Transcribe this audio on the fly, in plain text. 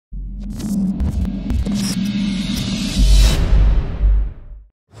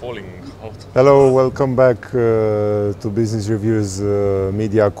Hello, welcome back to Business Review's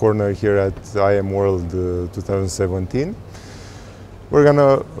Media Corner here at IMWorld 2017. We're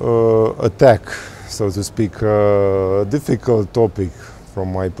gonna attack, so to speak, a difficult topic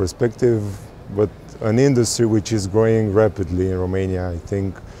from my perspective, but an industry which is growing rapidly in Romania, I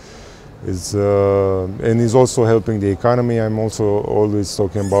think, and is also helping the economy. I'm also always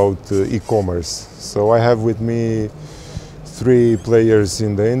talking about e-commerce. So I have with me three players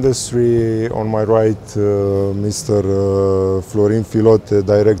in the industry. On my right, Mr. Florin Filote,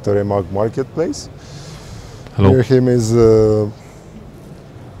 Director EMAG Marketplace. Hello. Near him is Vlad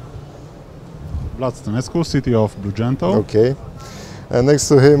Stănescu, CTO of Blugento. okay, and next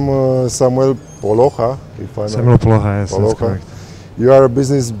to him, Samuel Poloha. If I Samuel Poloha, yes, that's correct. You are a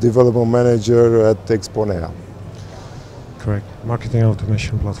business development manager at Exponea. Correct. Marketing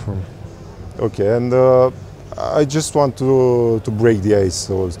automation platform. Okay, and I just want to break the ice,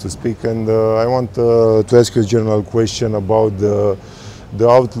 so to speak, and I want to ask you a general question about the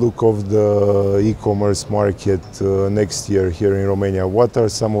outlook of the e-commerce market next year here in Romania. What are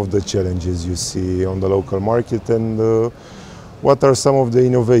some of the challenges you see on the local market, and what are some of the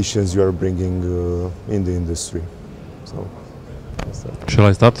innovations you are bringing in the industry? So, Shall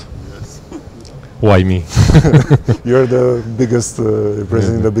I start? Why me? You're the biggest,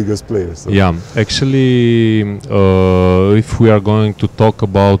 representing the biggest players. So. Yeah, actually, if we are going to talk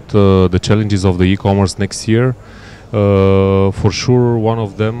about the challenges of the e-commerce next year, for sure one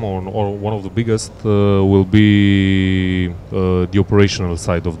of them, or one of the biggest, will be the operational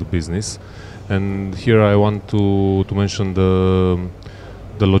side of the business. And here I want to mention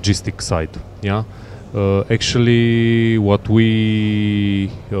the logistics side. Yeah, actually, what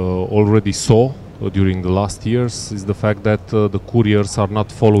we already saw during the last years is the fact that the couriers are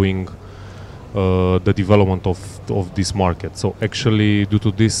not following the development of this market. So actually, due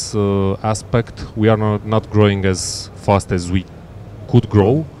to this aspect, we are not growing as fast as we could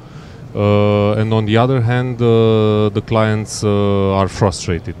grow. And on the other hand, the clients are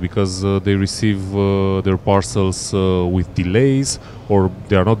frustrated because they receive their parcels with delays, or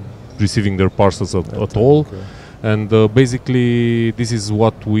they are not receiving their parcels at all. Okay. And basically, this is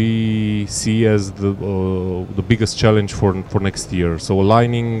what we see as the biggest challenge for next year. So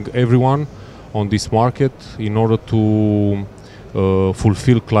aligning everyone on this market in order to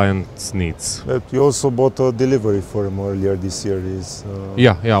fulfill clients' needs. But you also bought a delivery firm earlier this year.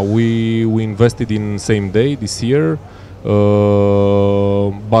 Yeah. We invested in same day this year.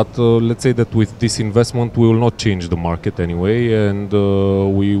 But let's say that with this investment, we will not change the market anyway, and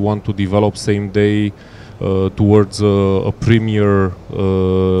we want to develop same day towards a premier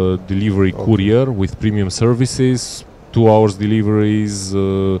delivery courier with premium services, 2 hours deliveries,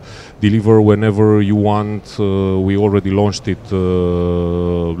 deliver whenever you want. We already launched it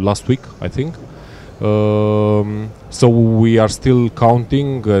last week, I think. So we are still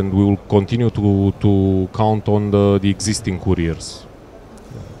counting, and we will continue to count on the existing couriers.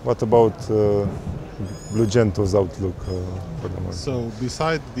 What about Blugento's outlook for the market? So,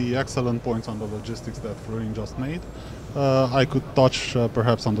 beside the excellent points on the logistics that Florin just made, I could touch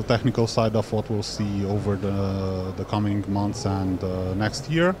perhaps on the technical side of what we'll see over the coming months and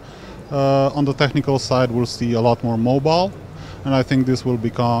next year. On the technical side, we'll see a lot more mobile, and I think this will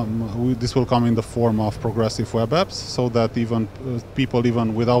come in the form of progressive web apps, so that even people,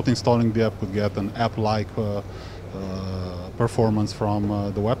 even without installing the app, could get an app-like performance from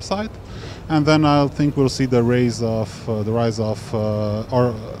the website. And then I think we'll see the rise of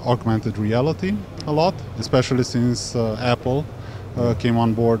augmented reality a lot, especially since Apple came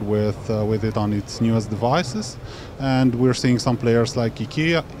on board with it on its newest devices, and we're seeing some players like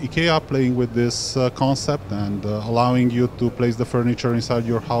IKEA playing with this concept and allowing you to place the furniture inside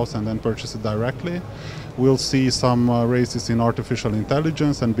your house and then purchase it directly. We'll see some races in artificial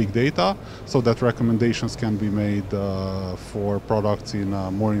intelligence and big data, so that recommendations can be made for products in a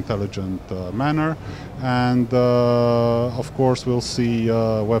more intelligent manner. And of course, we'll see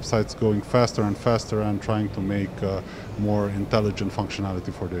websites going faster and faster and trying to make more intelligent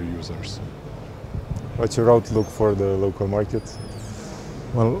functionality for their users. What's your outlook for the local market?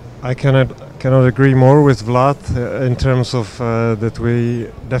 Well, I cannot agree more with Vlad in terms of that we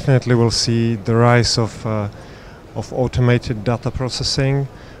definitely will see the rise of automated data processing.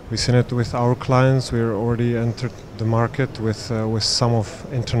 We've seen it with our clients. We're already entered the market with some of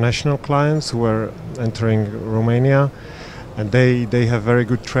international clients who are entering Romania, and they have very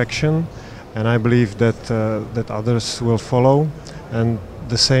good traction. And I believe that others will follow. And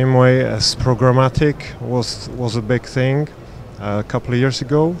the same way as programmatic was a big thing a couple of years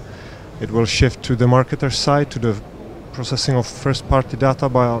ago, it will shift to the marketer side, to the processing of first-party data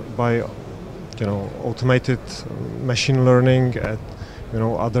by automated machine learning, at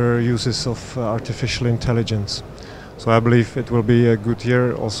other uses of artificial intelligence. So I believe it will be a good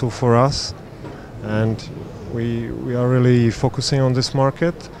year also for us, and we are really focusing on this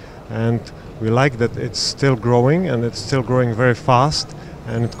market, and we like that it's still growing, and it's still growing very fast,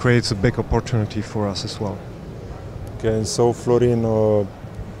 and it creates a big opportunity for us as well. Okay, and so Florin,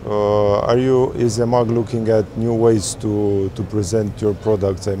 is EMAG looking at new ways to present your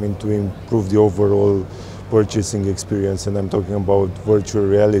products? I mean, to improve the overall purchasing experience, and I'm talking about virtual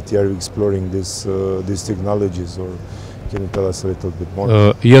reality. Are you exploring these technologies, or can you tell us a little bit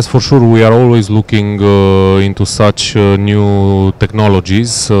more? Yes, for sure. We are always looking into such new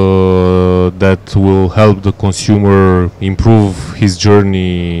technologies that will help the consumer improve his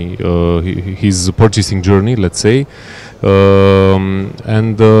journey, his purchasing journey, let's say. I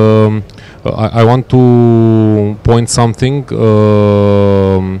want to point something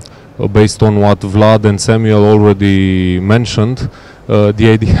based on what Vlad and Samuel already mentioned. The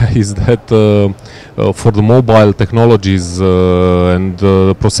idea is that for the mobile technologies and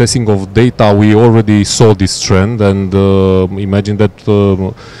the processing of data, we already saw this trend, and imagine that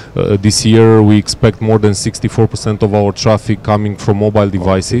this year we expect more than 64% of our traffic coming from mobile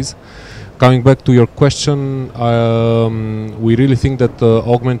devices. Coming back to your question, we really think that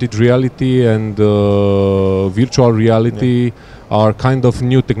augmented reality and virtual reality are kind of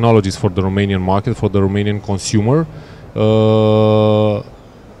new technologies for the Romanian market, for the Romanian consumer.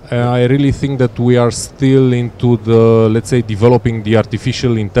 I really think that we are still into the, let's say, developing the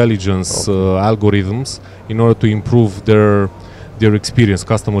artificial intelligence algorithms in order to improve their experience,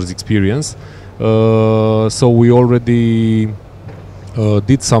 customers' experience. So we already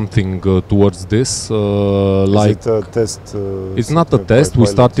did something towards this. Like is it a test? It's not a test. We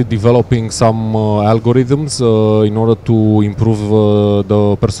started developing some algorithms in order to improve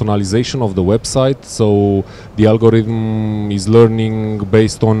the personalization of the website. So the algorithm is learning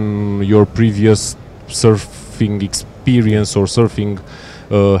based on your previous surfing experience or surfing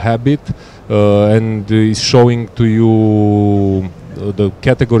habit, and is showing to you the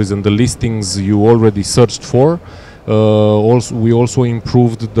categories and the listings you already searched for. We also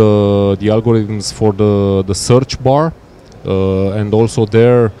improved the algorithms for the search bar, and also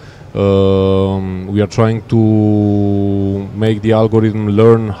there we are trying to make the algorithm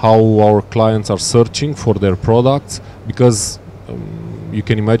learn how our clients are searching for their products, because you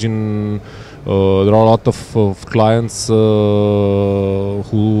can imagine there are a lot of clients who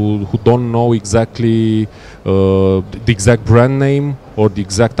don't know exactly the exact brand name or the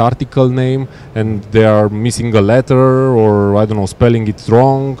exact article name, and they are missing a letter, or I don't know, spelling it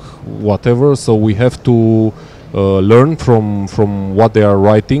wrong, whatever. So we have to learn from what they are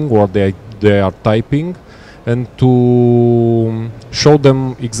writing, what they are typing, and to show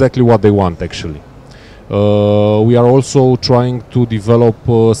them exactly what they want actually. We are also trying to develop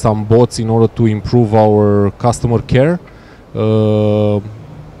some bots in order to improve our customer care,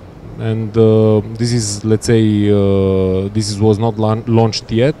 and this is, let's say, this was not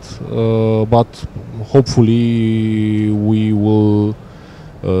launched yet, but hopefully we will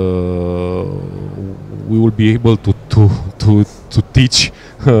be able to teach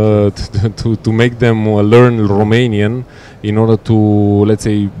to make them learn Romanian in order to, let's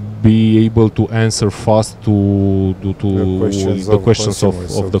say, be able to answer fast to the questions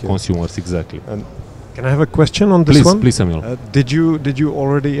of the consumers. Exactly. And can I have a question on this one? Please, Samuel. Did you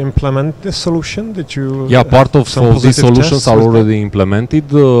already implement this solution? Did you? Yeah, part of these solutions are already implemented.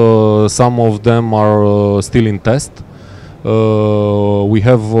 Some of them are still in test. We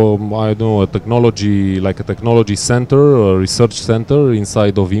have, I don't know, a technology center, a research center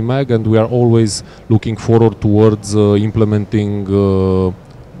inside of IMAG, and we are always looking forward towards implementing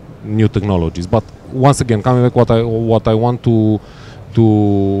new technologies. But once again, coming back, what I want to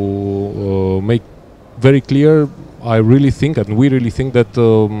make very clear, I really think, and we really think that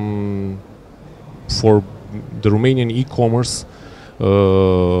for the Romanian e-commerce,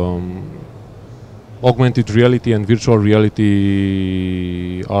 augmented reality and virtual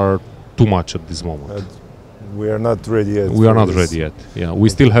reality are too much at this moment. We are not ready yet. We are not ready yet. Yeah, we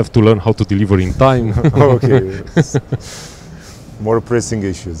still have to learn how to deliver in time. Okay. More pressing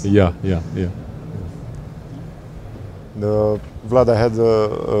issues. Yeah. Vlad, I had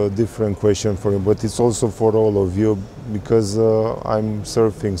a different question for you, but it's also for all of you, because I'm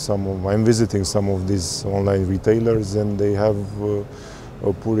visiting some of these online retailers, and they have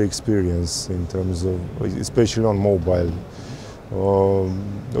a poor experience in terms of, especially on mobile.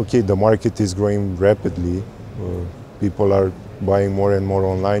 Okay, the market is growing rapidly. People are buying more and more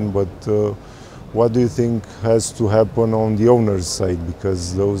online, but what do you think has to happen on the owner's side?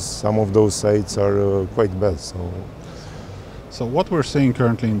 Because some of those sites are quite bad. So what we're seeing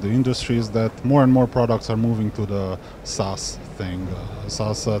currently in the industry is that more and more products are moving to the SaaS thing,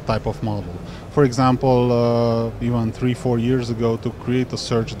 SaaS type of model. For example, even 3-4 years ago, to create a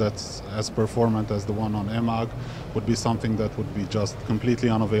search that's as performant as the one on IMWorld would be something that would be just completely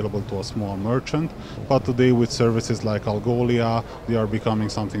unavailable to a small merchant. But today, with services like Algolia, they are becoming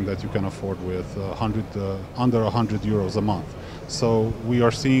something that you can afford with under 100 euros a month. So we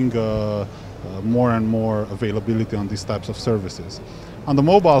are seeing more and more availability on these types of services. On the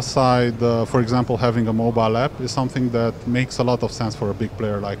mobile side, for example, having a mobile app is something that makes a lot of sense for a big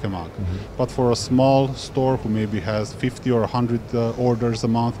player like IMWorld. But for a small store who maybe has 50 or 100 orders a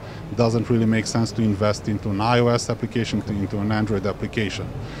month, it doesn't really make sense to invest into an iOS application, into an Android application.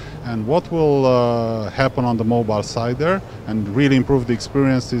 And what will happen on the mobile side there and really improve the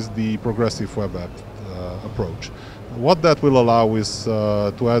experience is the progressive web app approach. What that will allow is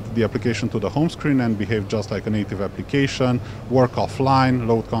to add the application to the home screen and behave just like a native application, work offline,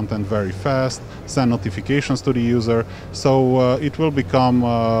 load content very fast, send notifications to the user. So it will become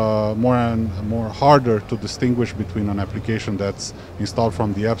more and more harder to distinguish between an application that's installed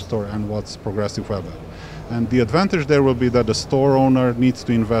from the App Store and what's progressive web app. And the advantage there will be that the store owner needs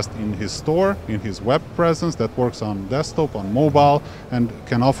to invest in his store, in his web presence that works on desktop, on mobile, and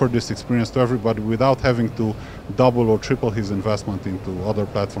can offer this experience to everybody without having to double or triple his investment into other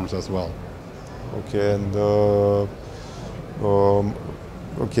platforms as well. Okay, and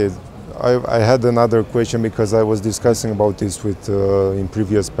okay, I had another question because I was discussing about this with in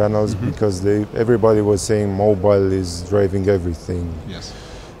previous panels because everybody was saying mobile is driving everything. Yes.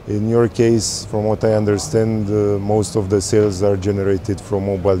 In your case, from what I understand, most of the sales are generated from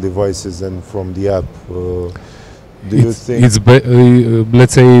mobile devices and from the app. Do you think it's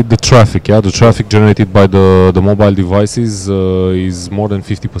let's say the traffic? Yeah, the traffic generated by the mobile devices is more than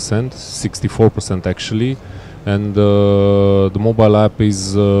 50%, 64% actually, and the mobile app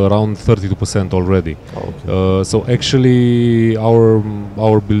is around 32% already. Okay. So actually,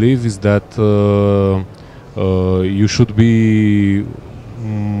 our belief is that you should be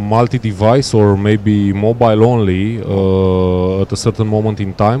multi-device or maybe mobile only at a certain moment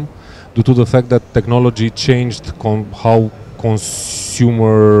in time, due to the fact that technology changed how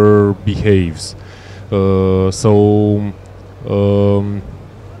consumer behaves.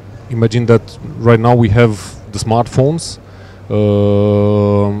 Imagine that right now we have the smartphones,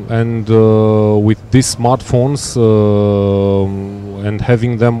 and with these smartphones and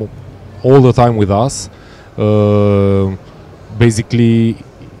having them all the time with us, basically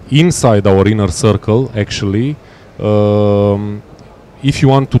inside our inner circle actually, if you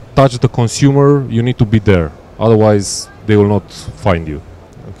want to touch the consumer, you need to be there, otherwise they will not find you.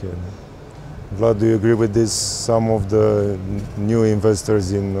 Okay. Vlad, do you agree with this? Some of the new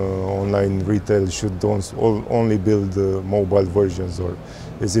investors in online retail should only build mobile versions, or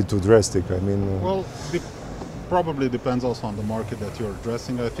is it too drastic? I mean, well, probably depends also on the market that you're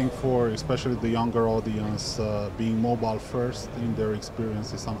addressing. I think for especially the younger audience, being mobile first in their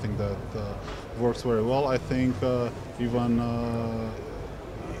experience is something that works very well. I think even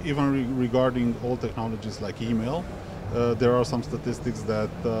regarding old technologies like email, there are some statistics that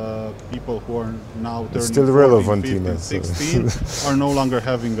people who are now turning still 14, relevant 15, email, 16 are no longer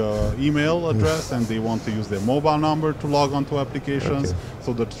having an email address and they want to use their mobile number to log onto applications. Okay.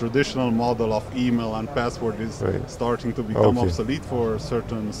 So the traditional model of email and password is starting to become obsolete for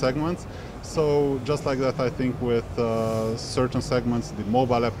certain segments. So just like that, I think with certain segments, the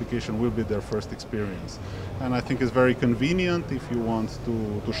mobile application will be their first experience. And I think it's very convenient if you want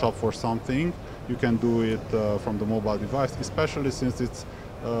to shop for something. You can do it from the mobile device, especially since it's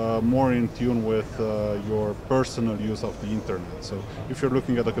more in tune with your personal use of the internet. So if you're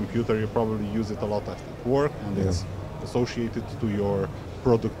looking at a computer, you probably use it a lot at work, and it's associated to your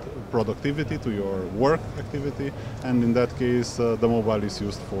productivity, to your work activity, and in that case, the mobile is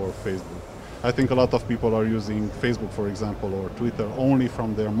used for Facebook. I think a lot of people are using Facebook, for example, or Twitter only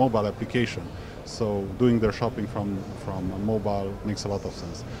from their mobile application. So doing their shopping from mobile makes a lot of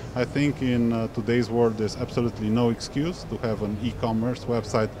sense. I think in today's world there's absolutely no excuse to have an e-commerce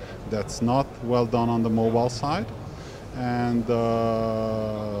website that's not well done on the mobile side. And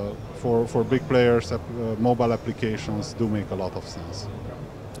for big players, mobile applications do make a lot of sense.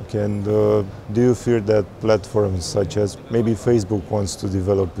 Okay, and do you fear that platforms such as maybe Facebook wants to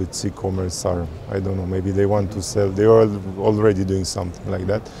develop its e-commerce arm? I don't know, maybe they want to sell, they are already doing something like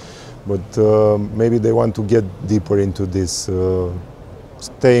that. But maybe they want to get deeper into this,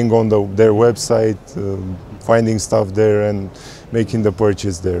 staying on their website, finding stuff there and making the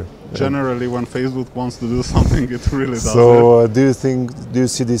purchase there. Generally, when Facebook wants to do something, it really does. So, do you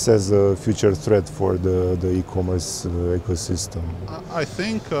see this as a future threat for the e-commerce ecosystem? I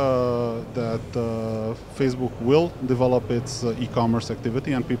think that Facebook will develop its e-commerce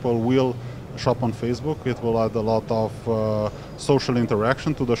activity, and people will shop on Facebook. It will add a lot of social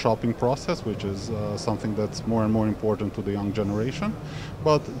interaction to the shopping process, which is something that's more and more important to the young generation.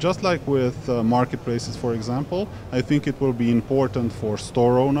 But just like with marketplaces, for example, I think it will be important for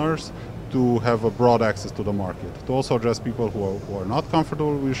store owners to have a broad access to the market, to also address people who are not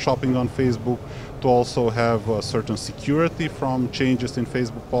comfortable with shopping on Facebook, to also have a certain security from changes in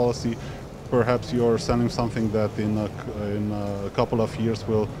Facebook policy. Perhaps you're selling something that in a couple of years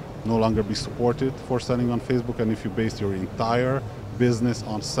will no longer be supported for selling on Facebook, and if you base your entire business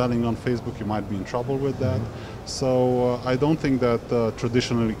on selling on Facebook, you might be in trouble with that. So I don't think that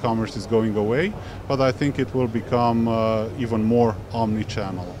traditional e-commerce is going away, but I think it will become even more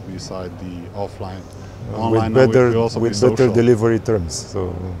omni-channel beside the offline. Online with better delivery terms.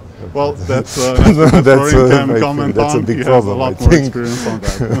 So, well, that's that's a big problem. He has a lot more experience on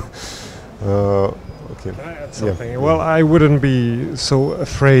that. Can I add something? Yeah. Well, I wouldn't be so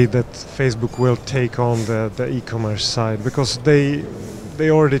afraid that Facebook will take on the e-commerce side, because they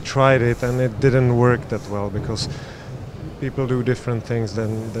already tried it and it didn't work that well, because people do different things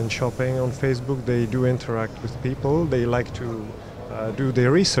than shopping on Facebook. They do interact with people. They like to do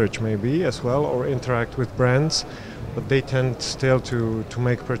their research maybe as well, or interact with brands, but they tend still to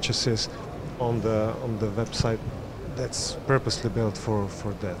make purchases on the website that's purposely built for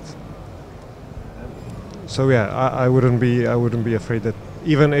that. So yeah, I wouldn't be afraid that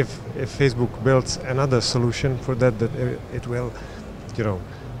even if Facebook builds another solution for that it will,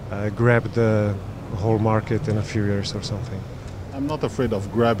 grab the whole market in a few years or something. I'm not afraid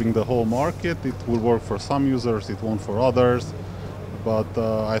of grabbing the whole market. It will work for some users, it won't for others. But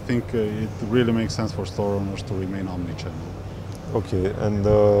I think it really makes sense for store owners to remain omnichannel. Okay, and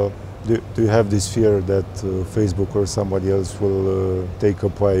do you have this fear that Facebook or somebody else will take a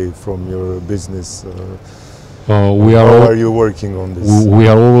pie from your business? How are you working on this? We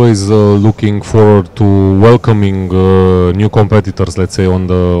are always looking forward to welcoming new competitors, let's say, on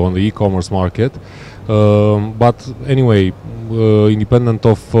the e-commerce market. But anyway, independent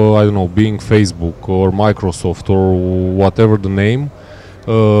of I don't know, being Facebook or Microsoft or whatever the name,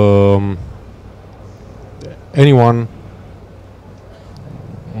 anyone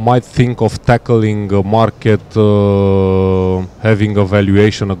might think of tackling a market having a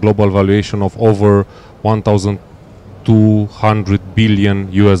valuation, a global valuation of over 1,200 billion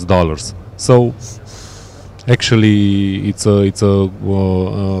US dollars. So actually it's a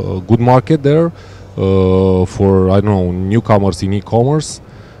good market there for, I don't know, newcomers in e-commerce.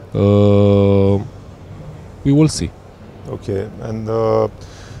 We will see. Okay, and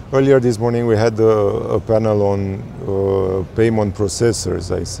earlier this morning we had a panel on payment processors.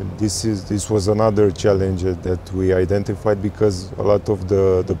 I said this was another challenge that we identified, because a lot of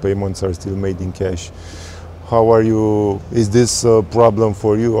the payments are still made in cash. How are you? Is this a problem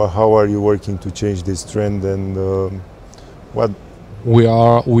for you, or how are you working to change this trend? And what? We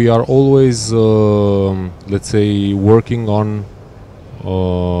are always let's say working on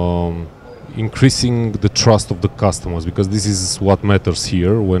increasing the trust of the customers, because this is what matters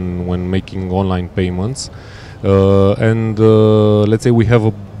here when making online payments. And let's say we have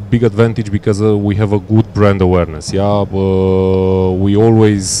a big advantage because we have a good brand awareness. Yeah, we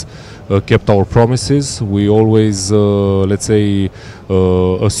always kept our promises. We always, let's say,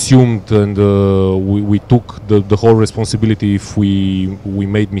 assumed and we took the whole responsibility if we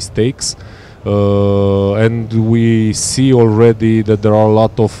made mistakes. And we see already that there are a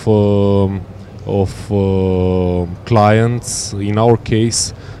lot of clients, in our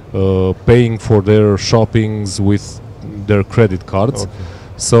case, paying for their shoppings with their credit cards. Okay.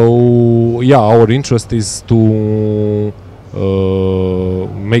 So yeah, our interest is to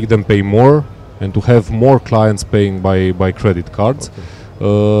make them pay more and to have more clients paying by credit cards. Okay.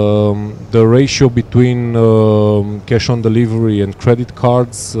 The ratio between cash on delivery and credit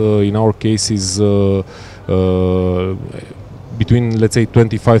cards in our case is between, let's say,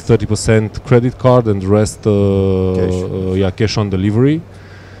 25-30% credit card and the rest cash on delivery.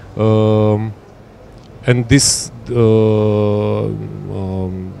 And this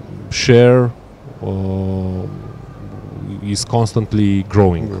share is constantly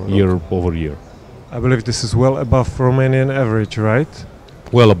growing year over year. I believe this is well above Romanian average, right?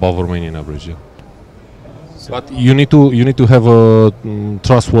 Well above Romanian average, yeah. But you need to have a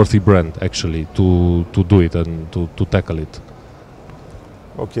trustworthy brand actually to do it and to tackle it.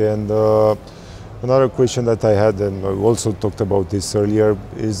 Okay, and Another question that I had, and I also talked about this earlier,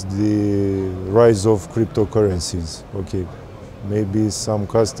 is the rise of cryptocurrencies. Okay, maybe some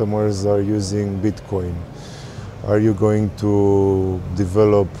customers are using Bitcoin. Are you going to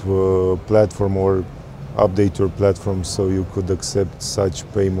develop a platform or update your platform so you could accept such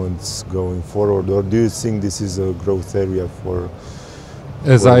payments going forward, or do you think this is a growth area for?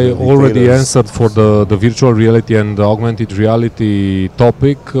 As I already answered for the virtual reality and the augmented reality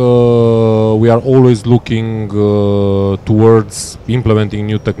topic, we are always looking towards implementing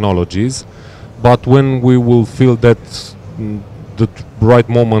new technologies, but when we will feel that the right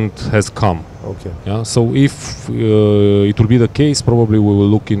moment has come. Okay. Yeah. So if it will be the case, probably we will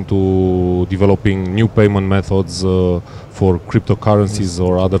look into developing new payment methods for cryptocurrencies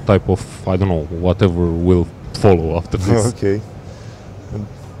or other type of, I don't know, whatever will follow after this. Okay.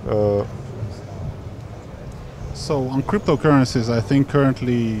 So on cryptocurrencies, I think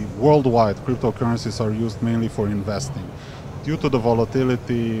currently worldwide cryptocurrencies are used mainly for investing. Due to the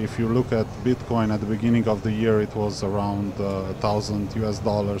volatility, if you look at Bitcoin at the beginning of the year, it was around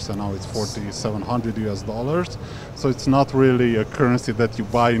 $1,000 and now it's 4,700 US. So it's not really a currency that you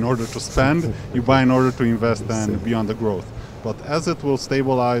buy in order to spend, you buy in order to invest and be on the growth. But as it will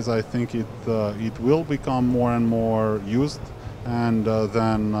stabilize, I think it will become more and more used, and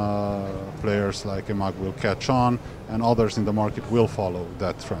then players like IMWorld will catch on and others in the market will follow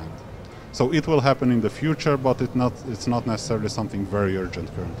that trend. So it will happen in the future, but it's not necessarily something very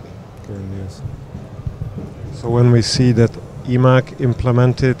urgent currently. Yes. So when we see that IMAG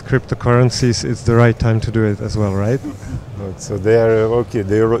implemented cryptocurrencies, it's the right time to do it as well, right? So they are okay.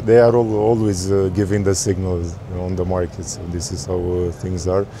 They are always giving the signals on the market. So this is how things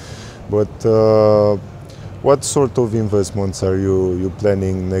are. But what sort of investments are you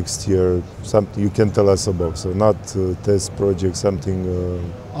planning next year? Something you can tell us about. So not test project, something.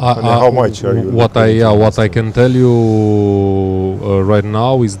 How much are you? What I can tell you right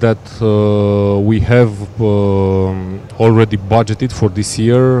now is that we have already budgeted for this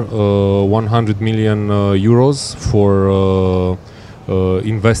year 100 million euros for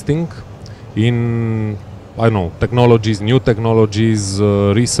investing in, I don't know, technologies, new technologies,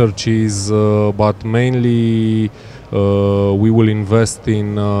 researches, but mainly we will invest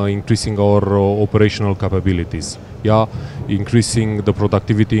in increasing our operational capabilities. Yeah, increasing the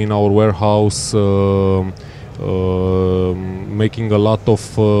productivity in our warehouse, making a lot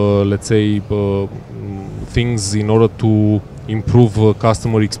of, let's say, things in order to improve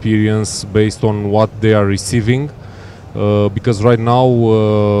customer experience based on what they are receiving. Because right now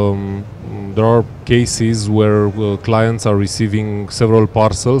there are cases where clients are receiving several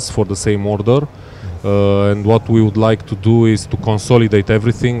parcels for the same order, and what we would like to do is to consolidate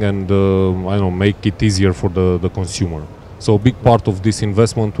everything and I don't know, make it easier for the consumer. So a big part of this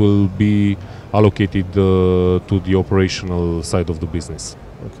investment will be allocated to the operational side of the business.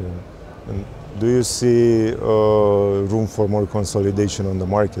 Okay. And do you see room for more consolidation on the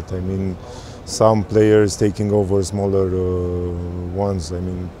market? I mean, some players taking over smaller ones. I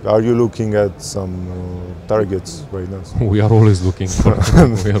mean, are you looking at some targets right now? We are always looking for.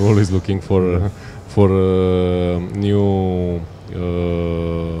 We are always looking for new,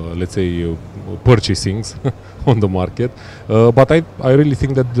 let's say, purchasings on the market. But I really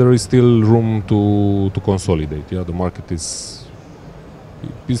think that there is still room to consolidate. Yeah, the market is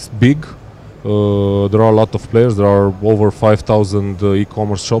big. There are a lot of players. There are over 5,000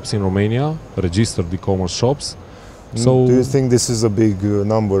 e-commerce shops in Romania, registered e-commerce shops. So do you think this is a big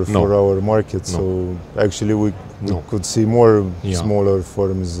number for our market? No. So actually we could see more smaller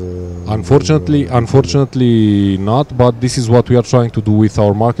firms. Unfortunately not, but this is what we are trying to do with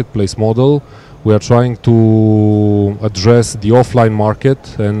our marketplace model. We are trying to address the offline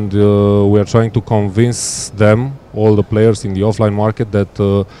market, and we are trying to convince them, all the players in the offline market, that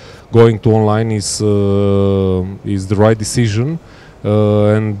going to online is the right decision,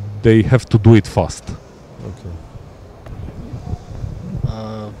 and they have to do it fast. Okay.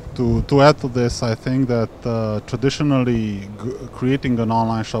 To add to this, I think that traditionally creating an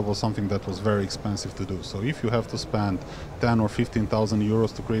online shop was something that was very expensive to do. So if you have to spend 10 or 15,000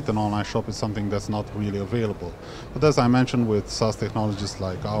 euros to create an online shop, it's something that's not really available. But as I mentioned, with SaaS technologies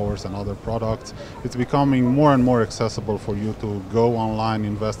like ours and other products, it's becoming more and more accessible for you to go online,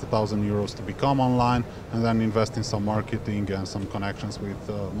 invest 1,000 euros to become online, and then invest in some marketing and some connections with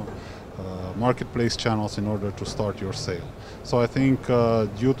marketplace channels in order to start your sale. So I think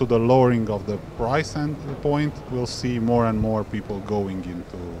due to the lowering of the price end point, we'll see more and more people going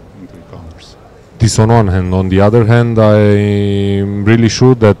into e-commerce. This on one hand. On the other hand, I'm really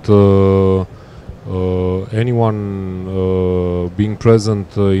sure that anyone being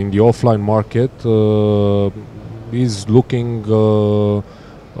present in the offline market is looking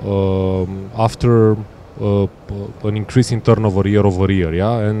after an increase in turnover year over year,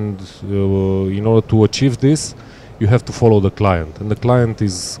 yeah. And in order to achieve this, you have to follow the client, and the client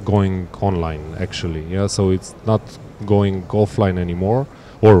is going online actually, yeah. So it's not going offline anymore,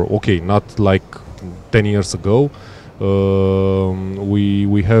 or okay, not like 10 years ago.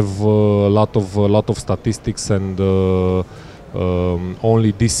 We have a lot of statistics, and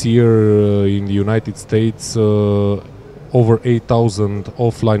only this year in the United States over 8,000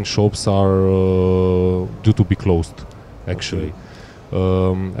 offline shops are due to be closed actually.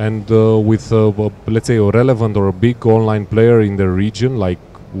 And with let's say a relevant or a big online player in the region like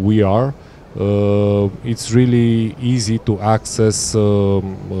we are, it's really easy to access I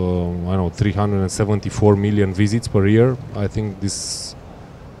don't know, 374 million visits per year. I think this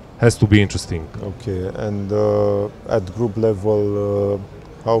has to be interesting. Okay, and at group level,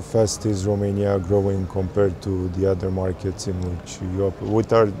 how fast is Romania growing compared to the other markets in which you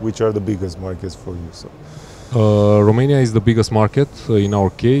operate? Which are the biggest markets for you? So. Romania is the biggest market in our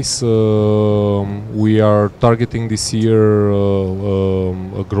case. We are targeting this year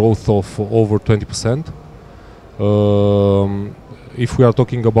a growth of over 20%. If we are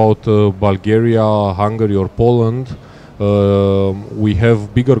talking about Bulgaria, Hungary or Poland, we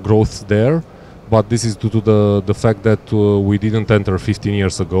have bigger growth there, but this is due to the fact that we didn't enter 15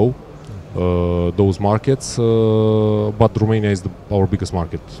 years ago those markets, but Romania is our biggest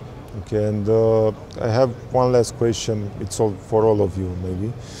market. Okay, and I have one last question. It's all for all of you,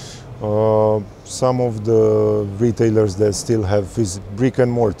 maybe. Some of the retailers that still have brick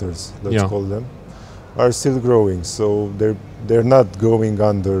and mortars, let's call them, are still growing. So they're not going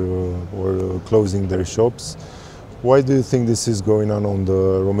under or closing their shops. Why do you think this is going on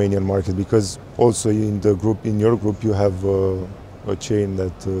the Romanian market? Because also in your group, you have a chain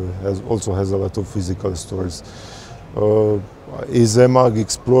that also has a lot of physical stores. Is EMAG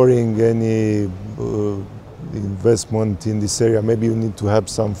exploring any investment in this area? Maybe you need to have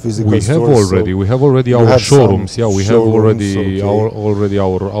some physical stores. We have already our showrooms. Yeah, we have already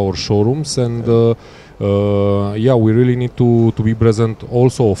our showrooms, and yeah, we really need to be present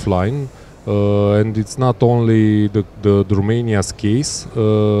also offline. And it's not only the Romania's case.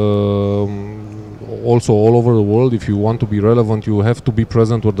 Also all over the world, if you want to be relevant, you have to be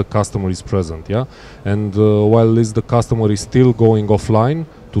present where the customer is present, yeah. And while the customer is still going offline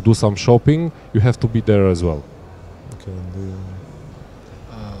to do some shopping, you have to be there as well. Okay.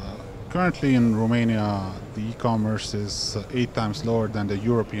 Currently in Romania, the e-commerce is 8 times lower than the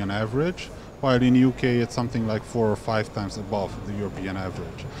European average, while in UK it's something like 4 or 5 times above the European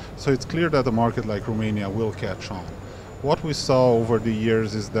average. So it's clear that a market like Romania will catch on. What we saw over the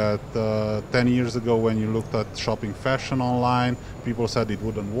years is that 10 years ago, when you looked at shopping fashion online, people said it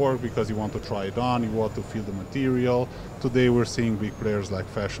wouldn't work because you want to try it on, you want to feel the material. Today we're seeing big players like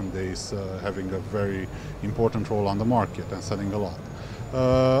Fashion Days having a very important role on the market and selling a lot.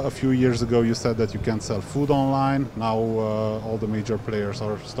 A few years ago you said that you can sell food online. Now all the major players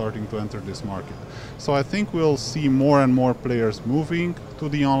are starting to enter this market. So I think we'll see more and more players moving to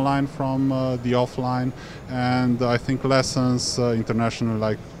the online from the offline, and I think lessons international,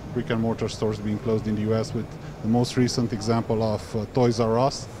 like brick and mortar stores being closed in the US, with the most recent example of Toys R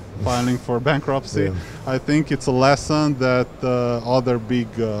Us filing for bankruptcy. Yeah. I think it's a lesson that other big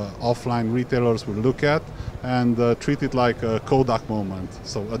offline retailers will look at and treat it like a Kodak moment.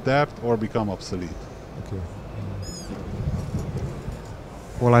 So adapt or become obsolete. Okay.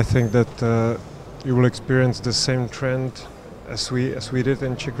 Well, I think that you will experience the same trend as we did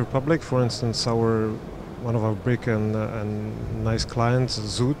in Czech Republic. For instance, one of our big and nice clients,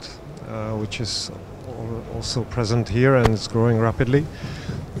 Zoot, which is also present here and it's growing rapidly.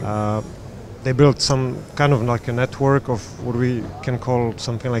 They built some kind of like a network of what we can call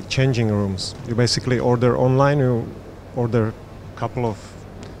something like changing rooms. You basically order online, you order a couple of,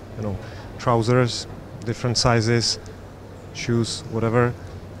 trousers, different sizes, shoes, whatever.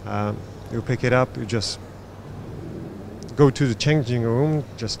 You pick it up, you just go to the changing room,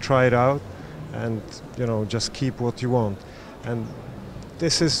 just try it out, and just keep what you want. And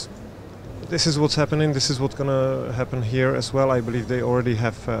this is what's happening. This is what's gonna happen here as well. I believe they already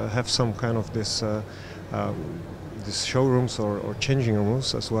have some kind of this showrooms or changing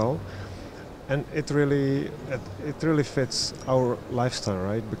rooms as well, and it really fits our lifestyle,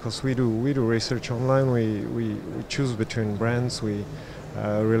 right? Because we do research online. We choose between brands. We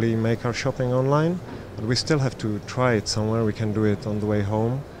really make our shopping online, but we still have to try it somewhere. We can do it on the way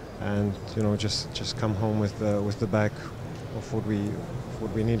home, and just come home with the bag of what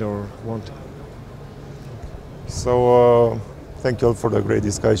we need or want. So thank you all for the great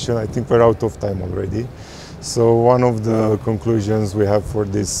discussion. I think we're out of time already. So one of the conclusions we have for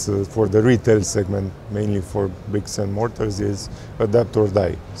this, for the retail segment, mainly for bricks and mortars, is adapt or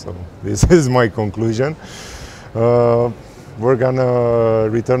die. So this is my conclusion. We're gonna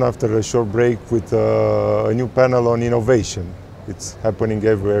return after a short break with a new panel on innovation. It's happening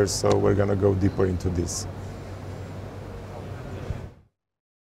everywhere, so we're gonna go deeper into this.